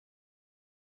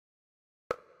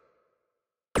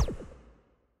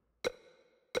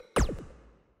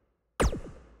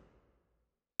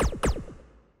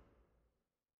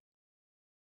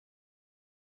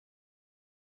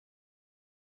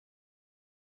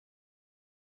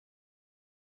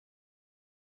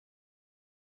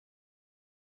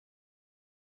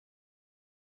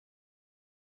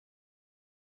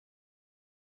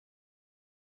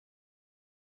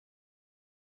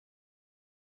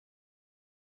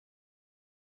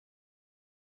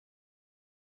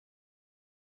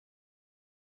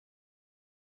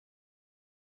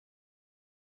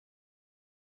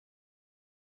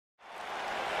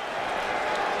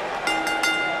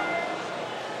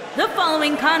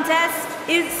following contest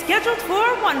is scheduled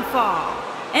for one fall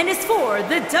and is for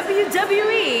the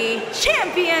WWE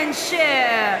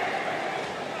Championship.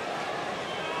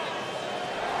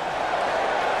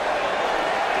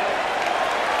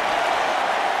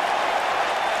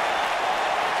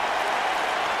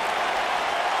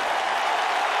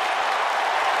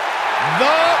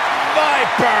 The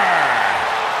Viper.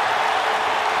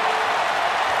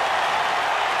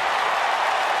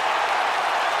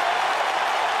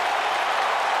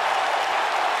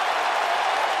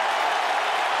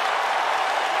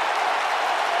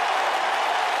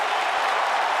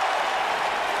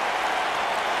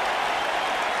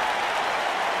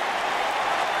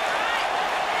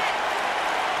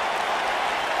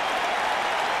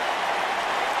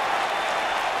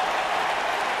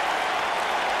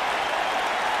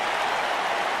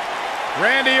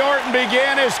 Randy Orton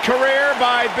began his career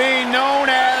by being known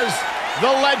as the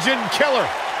Legend Killer.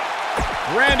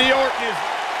 Randy Orton is...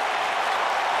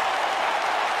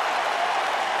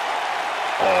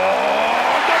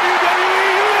 Oh,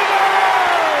 WWE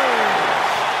Universe!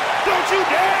 Don't you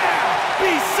dare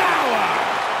be sour!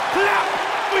 Clap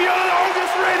for your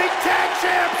longest reigning tag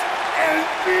champs and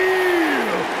feel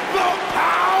the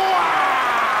power!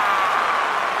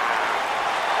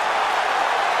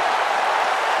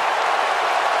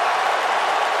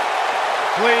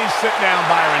 Please sit down,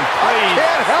 Byron. Please. I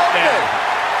can't help it.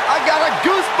 I got a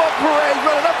goosebump parade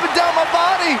running up and down my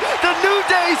body. The New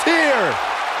Day's here.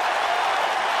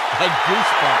 A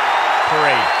goosebump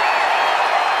parade.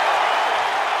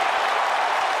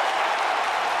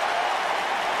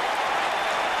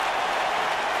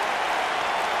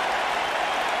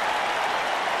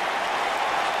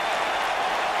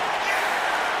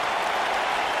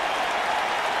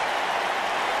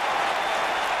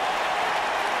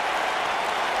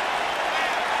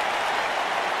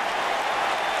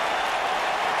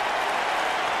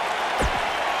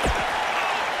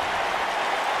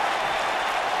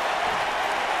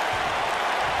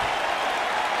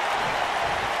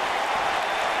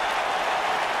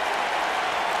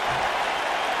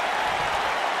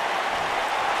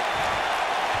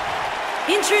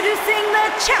 Introducing the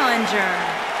challenger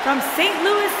from St.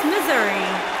 Louis, Missouri,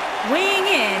 weighing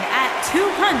in at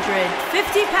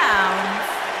 250 pounds.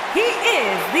 He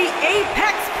is the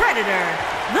Apex Predator,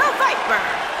 the Viper,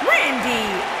 Randy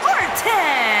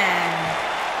Orton.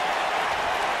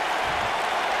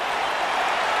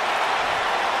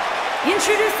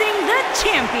 Introducing the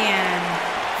champion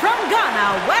from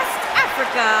Ghana, West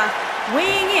Africa,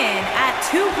 weighing in at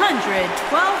 212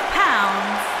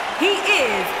 pounds. He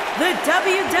is the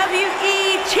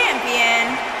WWE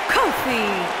Champion, Kofi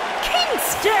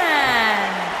Kingston.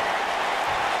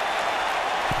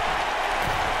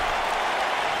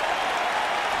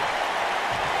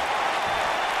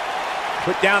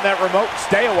 Put down that remote,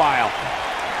 stay a while.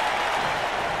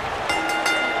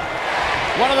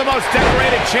 One of the most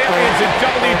decorated champions in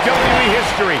WWE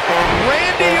history,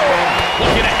 Randy Orton,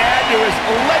 looking to add to his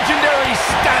legendary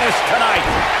status tonight.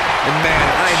 And man,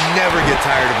 I never get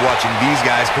tired of watching these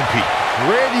guys compete.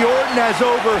 Randy Orton has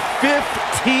over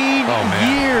 15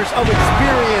 years of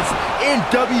experience in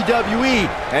WWE,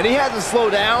 and he hasn't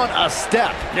slowed down a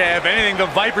step. Yeah, if anything, the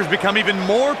Viper's become even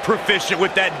more proficient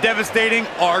with that devastating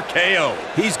RKO.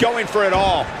 He's going for it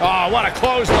all. Oh, what a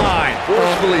clothesline.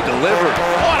 Forcefully delivered.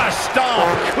 What a stomp.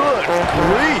 Good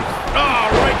grief.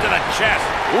 Oh, right to the chest.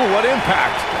 Ooh, what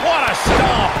impact. What a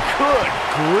stomp. Good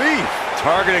grief.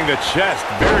 Targeting the chest,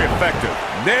 very effective.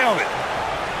 Nailed it.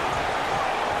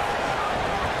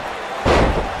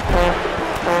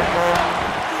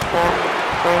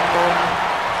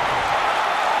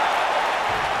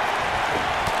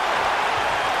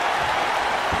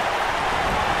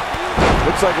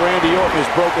 Looks like Randy Orton has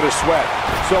broken a sweat.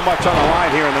 So much on the line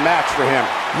here in the match for him.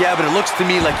 Yeah, but it looks to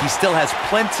me like he still has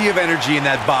plenty of energy in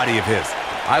that body of his.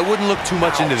 I wouldn't look too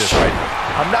much into this right now.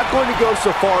 I'm not going to go so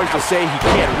far as to say he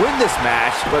can't win this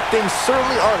match, but things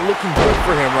certainly aren't looking good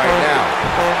for him right now.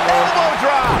 Elbow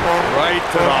drop. Right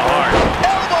to the heart.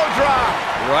 Elbow drop.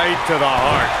 Right to the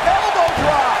heart. Elbow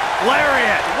drop.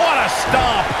 Lariat. What a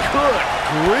stomp. Good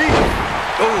grief.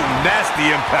 Oh, nasty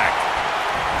impact.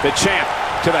 The champ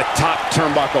to the top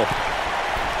turnbuckle.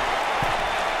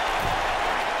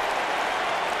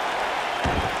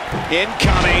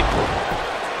 Incoming.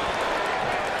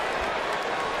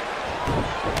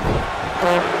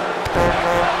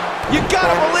 You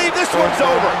gotta believe this one's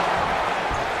over.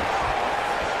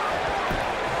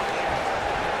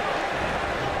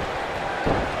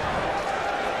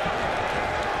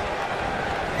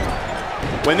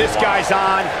 When this guy's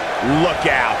on, look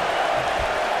out.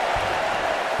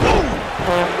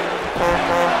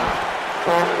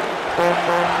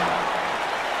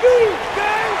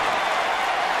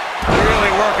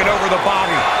 Really working over the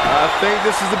body. I think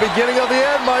this is the beginning of the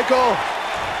end, Michael.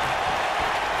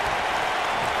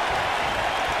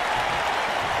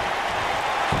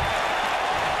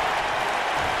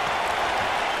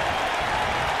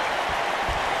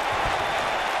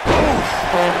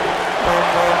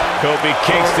 Kofi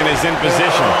Kingston is in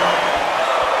position.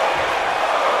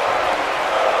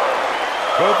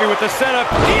 Kofi with the setup.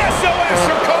 SOS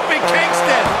from Kofi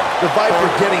Kingston. The Viper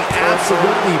getting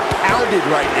absolutely pounded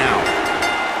right now.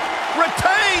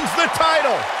 Retains the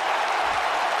title.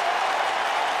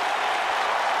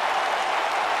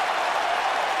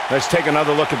 Let's take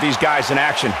another look at these guys in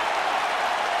action.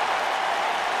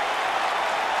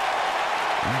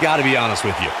 Gotta be honest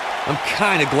with you, I'm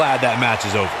kind of glad that match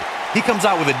is over. He comes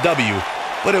out with a W,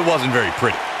 but it wasn't very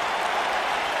pretty.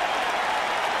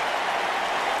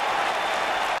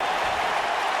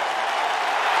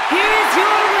 Here is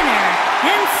your winner,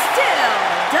 and still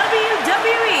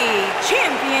WWE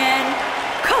Champion,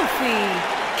 Kofi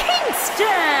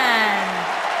Kingston.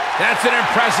 That's an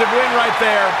impressive win right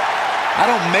there. I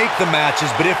don't make the matches,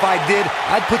 but if I did,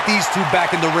 I'd put these two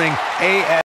back in the ring ASAP.